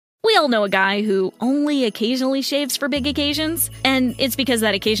all know a guy who only occasionally shaves for big occasions, and it's because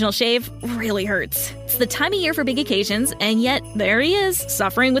that occasional shave really hurts. It's the time of year for big occasions, and yet there he is,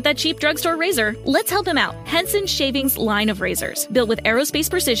 suffering with that cheap drugstore razor. Let's help him out. Henson Shaving's line of razors, built with aerospace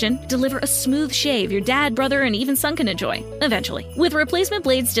precision, deliver a smooth shave your dad, brother, and even son can enjoy, eventually. With replacement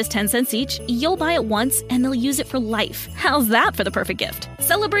blades just 10 cents each, you'll buy it once, and they'll use it for life. How's that for the perfect gift?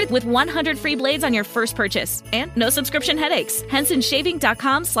 Celebrate with 100 free blades on your first purchase, and no subscription headaches.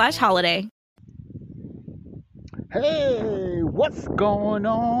 HensonShaving.com/holiday. Hey, what's going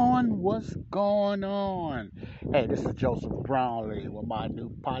on? What's going on? Hey, this is Joseph Brownlee with my new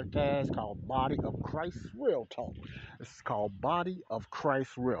podcast called Body of Christ Real Talk. This is called Body of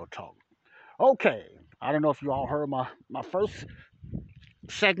Christ Real Talk. Okay, I don't know if you all heard my first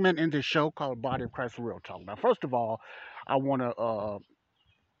segment in this show called Body of Christ Real Talk. Now, first of all, I want to,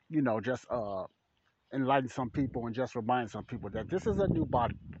 just enlighten some people and just remind some people that this is a new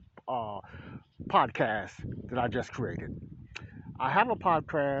podcast that I just created. I have a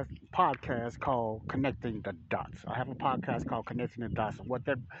podcast called Connecting the Dots. I have a podcast called Connecting the Dots. And what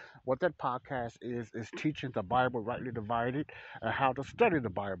that podcast is teaching the Bible rightly divided and how to study the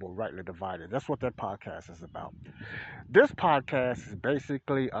Bible rightly divided. That's what that podcast is about. This podcast is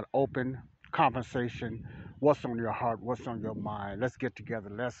basically an open conversation. What's on your heart? What's on your mind? Let's get together.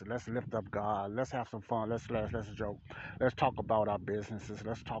 Let's lift up God. Let's have some fun. Let's laugh. Let's joke. Let's talk about our businesses.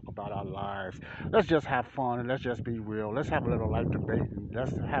 Let's talk about our lives. Let's just have fun and let's just be real. Let's have a little light debate and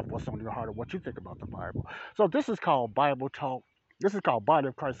let's have what's on your heart and what you think about the Bible. So this is called Bible Talk. This is called Body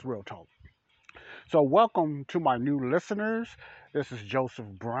of Christ Real Talk. So welcome to my new listeners. This is Joseph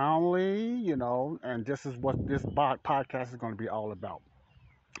Brownlee, and this is what this podcast is going to be all about.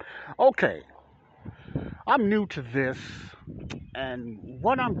 Okay. I'm new to this, and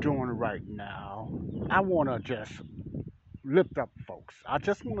what I'm doing right now, I want to just lift up folks. I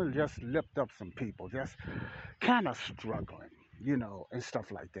just want to just lift up some people, just kind of struggling, and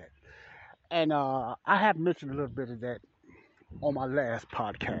stuff like that. And I have mentioned a little bit of that on my last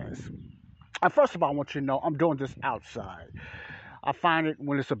podcast. And first of all, I want you to know I'm doing this outside. I find it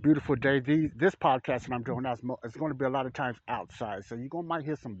when it's a beautiful day. This podcast that I'm doing now is going to be a lot of times outside. So you might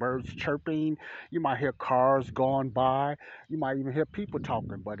hear some birds chirping. You might hear cars going by. You might even hear people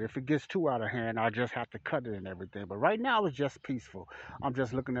talking. But if it gets too out of hand, I just have to cut it and everything. But right now it's just peaceful. I'm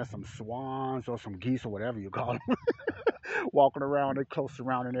just looking at some swans or some geese or whatever you call them. Walking around and close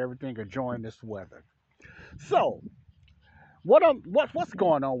around and everything, enjoying this weather. So what's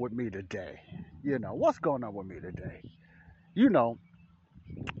going on with me today? What's going on with me today?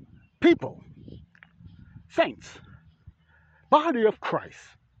 People, saints, body of Christ.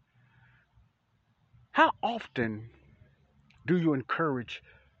 How often do you encourage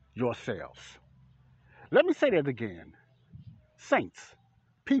yourselves? Let me say that again. Saints,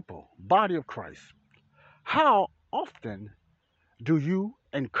 people, body of Christ. How often do you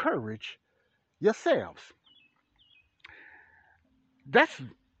encourage yourselves? That's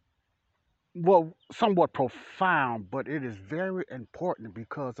somewhat profound, but it is very important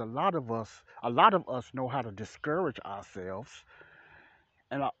because a lot of us know how to discourage ourselves,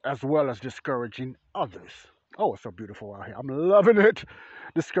 and as well as discouraging others. Oh, it's so beautiful out here. I'm loving it,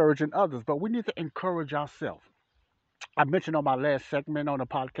 discouraging others. But we need to encourage ourselves. I mentioned on my last segment on the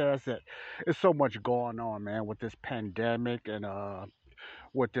podcast that there's so much going on, man, with this pandemic and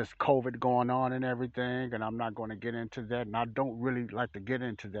with this COVID going on and everything, and I'm not going to get into that, and I don't really like to get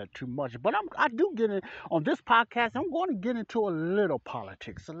into that too much, but I do get in on this podcast. I'm going to get into a little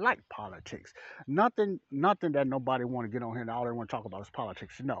politics, a light politics, nothing that nobody want to get on here and all they want to talk about is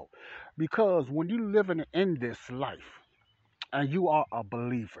politics. No, because when you living in this life and you are a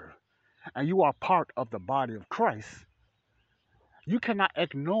believer and you are part of the body of Christ, you cannot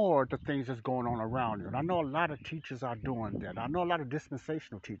ignore the things that's going on around you. And I know a lot of teachers are doing that. I know a lot of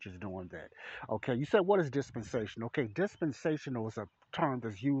dispensational teachers doing that. Okay, you said, what is dispensation? Okay, dispensational is a term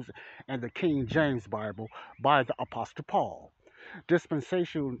that's used in the King James Bible by the Apostle Paul.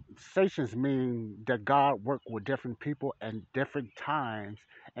 Dispensations mean that God worked with different people at different times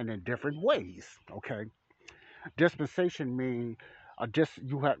and in different ways. Okay, dispensation means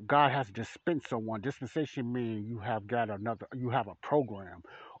God has dispensed someone. Dispensation means you have a program,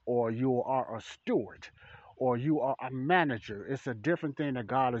 or you are a steward, or you are a manager. It's a different thing that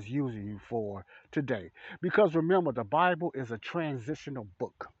God is using you for today. Because remember, the Bible is a transitional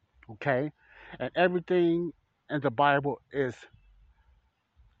book, okay? And everything in the Bible is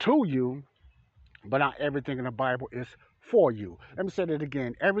to you, but not everything in the Bible is for you. Let me say that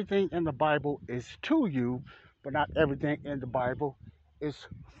again. Everything in the Bible is to you, but not everything in the Bible is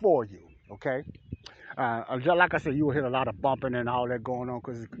for you, okay? Just like I said, you will hear a lot of bumping and all that going on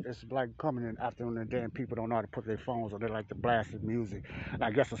because it's like coming in afternoon and then people don't know how to put their phones or they like to blast the music. And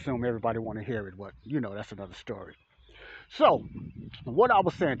I guess assume everybody want to hear it, but that's another story. So, what I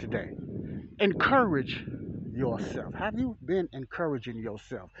was saying today, encourage yourself. Have you been encouraging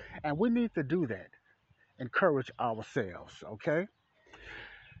yourself? And we need to do that. Encourage ourselves, okay?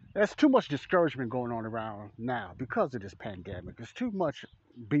 There's too much discouragement going on around now because of this pandemic. There's too much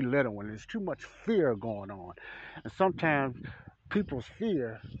belittling. There's too much fear going on. And sometimes people's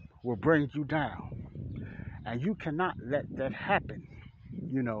fear will bring you down. And you cannot let that happen.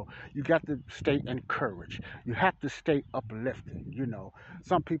 You got to stay encouraged. You have to stay uplifted.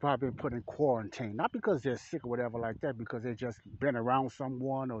 Some people have been put in quarantine, not because they're sick or whatever like that, because they've just been around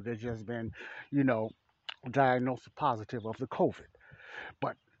someone or they've just been, you know, diagnosed positive of the COVID.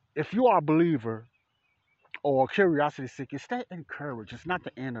 But if you are a believer or curiosity seeker, stay encouraged. It's not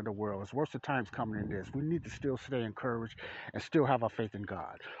the end of the world. It's worse the times coming in this. We need to still stay encouraged and still have our faith in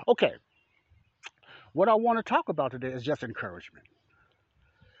God. Okay, what I want to talk about today is just encouragement.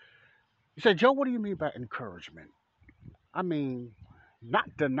 You say, Joe, what do you mean by encouragement? I mean, not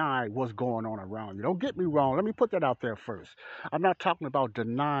deny what's going on around you. Don't get me wrong. Let me put that out there first. I'm not talking about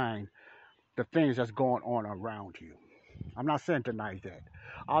denying the things that's going on around you. I'm not saying deny that.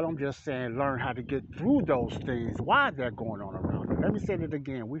 All I'm just saying, learn how to get through those things while they're going on around you. Let me say that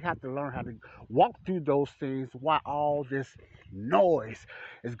again. We have to learn how to walk through those things while all this noise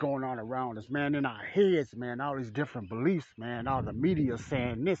is going on around us, man, in our heads, man, all these different beliefs, man, all the media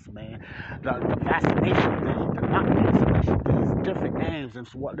saying this, man, the vaccination thing, the not vaccination things, different names and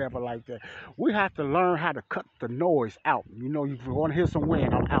whatever like that. We have to learn how to cut the noise out. You want to hear some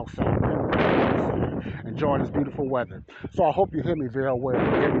wind, I'm outside, enjoying this beautiful weather. So I hope you hear me very well.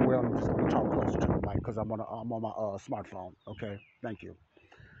 Very well. I'm just going to talk closer to the mic because I'm on my smartphone. Okay, thank you.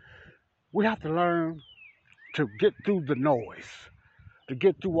 We have to learn to get through the noise, to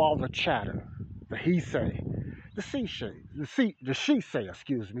get through all the chatter, the he say, the she say.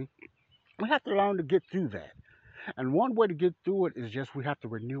 Excuse me. We have to learn to get through that. And one way to get through it is just we have to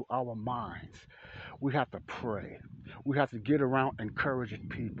renew our minds. We have to pray. We have to get around encouraging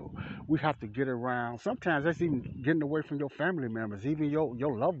people. We have to get around. Sometimes that's even getting away from your family members, even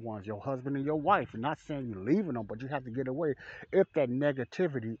your loved ones, your husband and your wife. I'm not saying you're leaving them, but you have to get away if that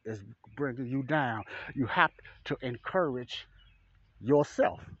negativity is bringing you down. You have to encourage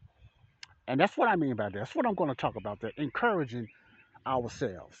yourself. And that's what I mean by that. That's what I'm going to talk about there, encouraging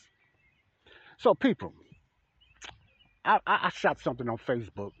ourselves. So, people, I shot something on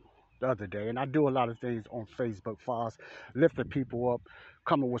Facebook the other day, and I do a lot of things on Facebook as far as lifting people up,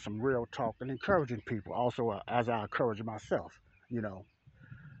 coming with some real talk, and encouraging people. Also, as I encourage myself,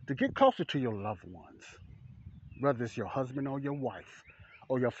 to get closer to your loved ones, whether it's your husband or your wife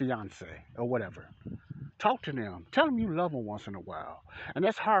or your fiance or whatever. Talk to them. Tell them you love them once in a while. And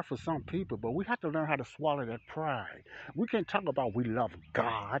that's hard for some people, but we have to learn how to swallow that pride. We can't talk about we love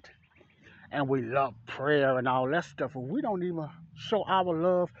God and we love prayer and all that stuff, and we don't even show our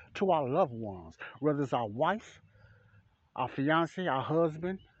love to our loved ones, whether it's our wife, our fiance, our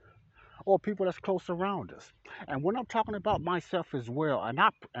husband, or people that's close around us. And when I'm talking about myself as well, and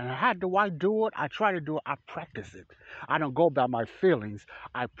how do I do it? I try to do it. I practice it. I don't go by my feelings.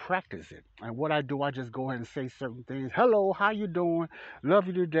 I practice it. And what I do, I just go ahead and say certain things. Hello, how you doing? Love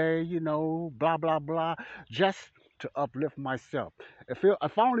you today. Blah blah blah. Just to uplift myself. If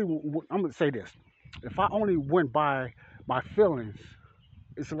I only, I'm gonna say this. If I only went by my feelings,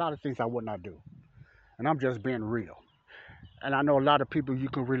 it's a lot of things I would not do. And I'm just being real. And I know a lot of people, you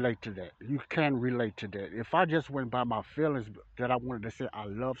can relate to that. You can relate to that. If I just went by my feelings that I wanted to say I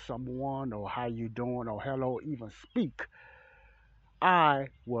love someone or how you doing or hello, even speak, I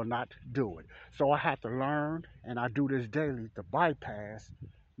will not do it. So I have to learn, and I do this daily, to bypass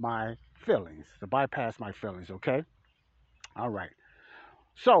my feelings. Okay? All right.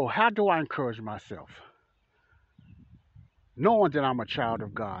 So how do I encourage myself? Knowing that I'm a child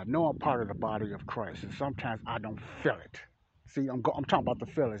of God, knowing I'm part of the body of Christ, and sometimes I don't feel it. See, I'm talking about the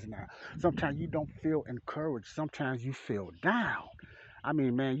feelings now. Sometimes you don't feel encouraged. Sometimes you feel down. I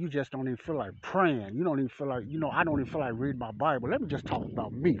mean, man, you just don't even feel like praying. You don't even feel like, I don't even feel like reading my Bible. Let me just talk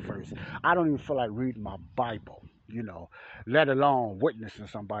about me first. I don't even feel like reading my Bible, let alone witnessing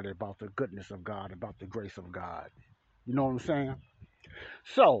somebody about the goodness of God, about the grace of God. You know what I'm saying?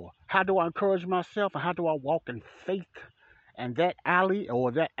 So, how do I encourage myself and how do I walk in faith? And that alley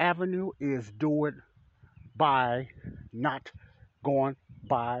or that avenue is do it by not going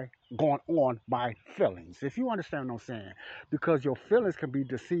on my feelings. If you understand what I'm saying, because your feelings can be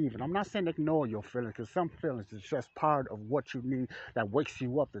deceiving. I'm not saying ignore your feelings, because some feelings is just part of what you need that wakes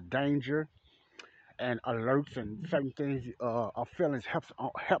you up to danger and alerts and certain things our feelings helps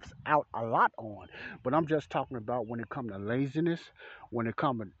out a lot on. But I'm just talking about when it comes to laziness, when it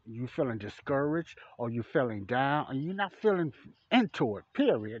comes to you feeling discouraged or you feeling down and you're not feeling into it.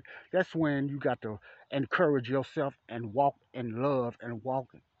 Period. That's when you got to encourage yourself and walk in love and walk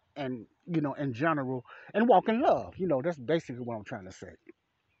and in general and walk in love. That's basically what I'm trying to say.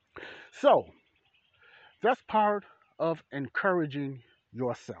 So that's part of encouraging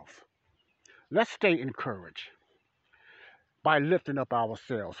yourself. Let's stay encouraged by lifting up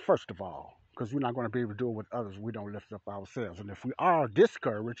ourselves, first of all, because we're not going to be able to do it with others. We don't lift up ourselves. And if we are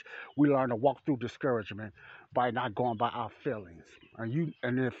discouraged, we learn to walk through discouragement by not going by our feelings. And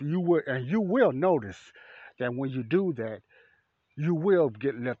you will notice that when you do that, you will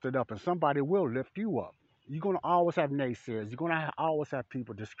get lifted up and somebody will lift you up. You're going to always have naysayers. You're going to always have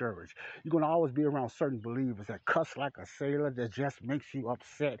people discouraged. You're going to always be around certain believers that cuss like a sailor, that just makes you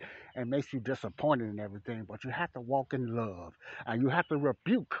upset and makes you disappointed and everything. But you have to walk in love and you have to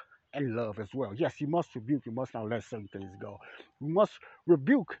rebuke in love as well. Yes, you must rebuke. You must not let certain things go. You must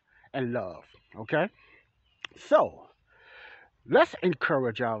rebuke and love. Okay? So, let's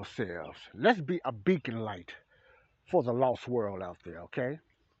encourage ourselves. Let's be a beacon light for the lost world out there, okay?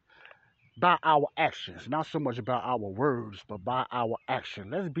 By our actions, not so much about our words, but by our action.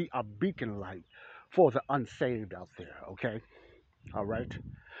 Let's be a beacon light for the unsaved out there, okay? All right?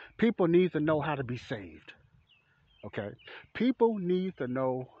 People need to know how to be saved, okay? People need to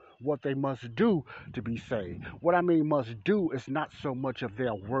know what they must do to be saved. What I mean must do is not so much of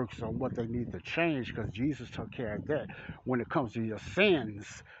their works or what they need to change, because Jesus took care of that when it comes to your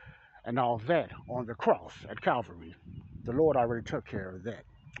sins and all that on the cross at Calvary. The Lord already took care of that.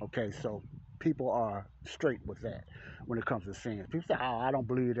 Okay, so people are straight with that when it comes to sins. People say, "Oh, I don't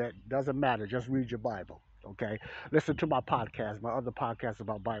believe that." Doesn't matter. Just read your Bible. Okay, listen to my podcast, my other podcast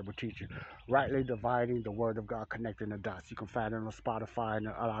about Bible teaching, rightly dividing the Word of God, connecting the dots. You can find it on Spotify and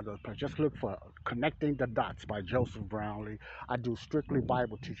a lot of other places. Just look for "Connecting the Dots" by Joseph Brownlee. I do strictly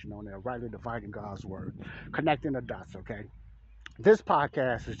Bible teaching on there, rightly dividing God's Word, connecting the dots. Okay, this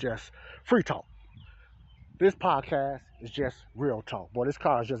podcast is just free talk. This podcast is just real talk. Boy, this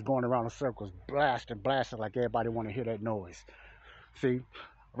car is just going around in circles, blasting like everybody want to hear that noise. See,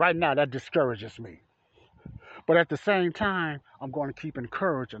 right now that discourages me. But at the same time, I'm going to keep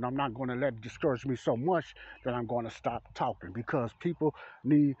encouraged, and I'm not going to let it discourage me so much that I'm going to stop talking, because people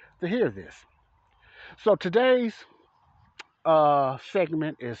need to hear this. So today's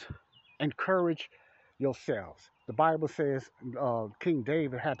segment is encourage yourselves. The Bible says King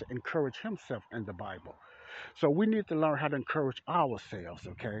David had to encourage himself in the Bible. So we need to learn how to encourage ourselves,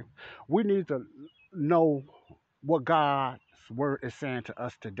 okay? We need to know what God's word is saying to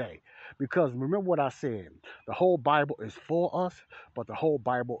us today. Because remember what I said, the whole Bible is for us, but the whole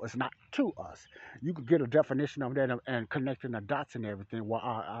Bible is not to us. You could get a definition of that and connecting the dots and everything. Well,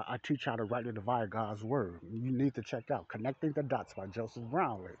 I teach how to rightly divide God's word. You need to check out Connecting the Dots by Joseph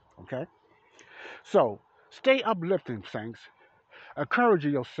Brownlee, okay? So stay uplifting, saints. Encourage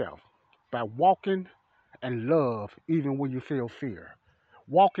yourself by walking and love even when you feel fear.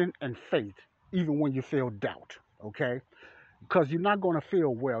 Walking in faith even when you feel doubt, okay? Because you're not going to feel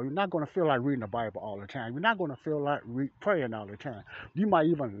well. You're not going to feel like reading the Bible all the time. You're not going to feel like praying all the time. You might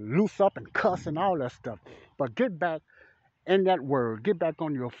even loose up and cuss and all that stuff. But get back in that word. Get back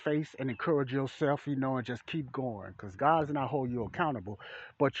on your face and encourage yourself, and just keep going. Because God's not holding you accountable.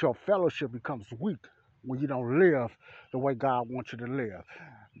 But your fellowship becomes weak when you don't live the way God wants you to live.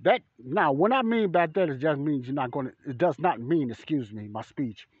 That now, what I mean by that, it just means you're not going to. It does not mean, excuse me, my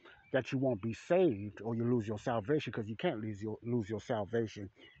speech, that you won't be saved or you lose your salvation, because you can't lose your salvation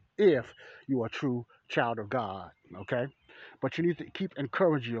if you're a true child of God. Okay, but you need to keep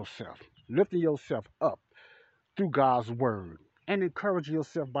encouraging yourself, lifting yourself up through God's word, and encouraging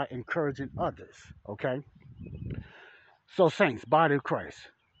yourself by encouraging others. Okay, so saints, body of Christ,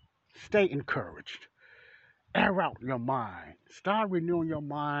 stay encouraged. Air out your mind. Start renewing your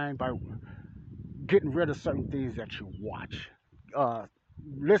mind by getting rid of certain things that you watch.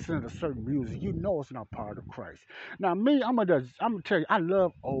 Listening to certain music, it's not part of Christ. Now, me, I'm gonna tell you, I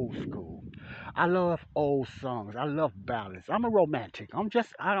love old school. I love old songs. I love ballads. I'm a romantic. I'm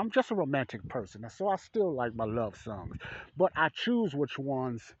just a romantic person, so I still like my love songs. But I choose which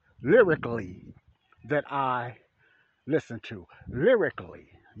ones lyrically that I listen to. Lyrically,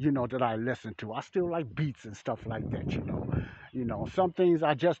 that I listen to. I still like beats and stuff like that, some things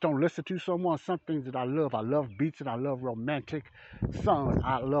I just don't listen to so much. Some things that I love beats and I love romantic songs.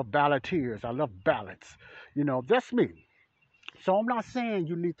 I love balladeers. I love ballads. That's me. So I'm not saying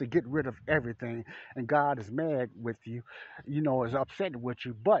you need to get rid of everything and God is mad with you, is upset with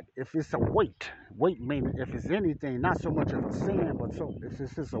you. But if it's a weight meaning if it's anything, not so much of a sin, but so if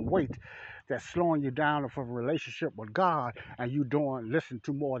it's just a weight that's slowing you down for a relationship with God, and listen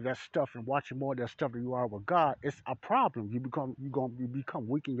to more of that stuff and watching more of that stuff than you are with God, it's a problem. You become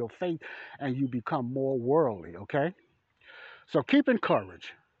weak in your faith, and you become more worldly. Okay, so keep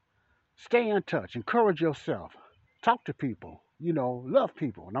encouraged, stay in touch, encourage yourself, talk to people, love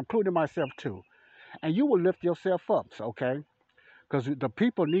people, and I'm including myself too, and you will lift yourself up. Okay, because the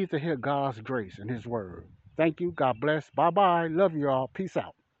people need to hear God's grace and His word. Thank you. God bless. Bye bye. Love you all. Peace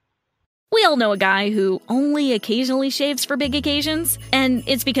out. We all know a guy who only occasionally shaves for big occasions, and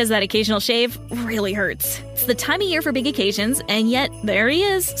it's because that occasional shave really hurts. It's the time of year for big occasions, and yet there he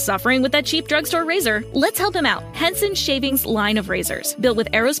is, suffering with that cheap drugstore razor. Let's help him out. Henson Shaving's line of razors, built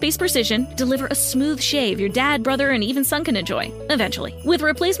with aerospace precision, deliver a smooth shave your dad, brother, and even son can enjoy, eventually. With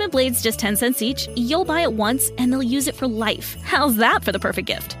replacement blades just 10 cents each, you'll buy it once, and they'll use it for life. How's that for the perfect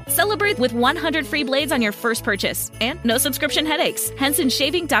gift? Celebrate with 100 free blades on your first purchase, and no subscription headaches.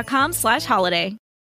 HensonShaving.com/holiday.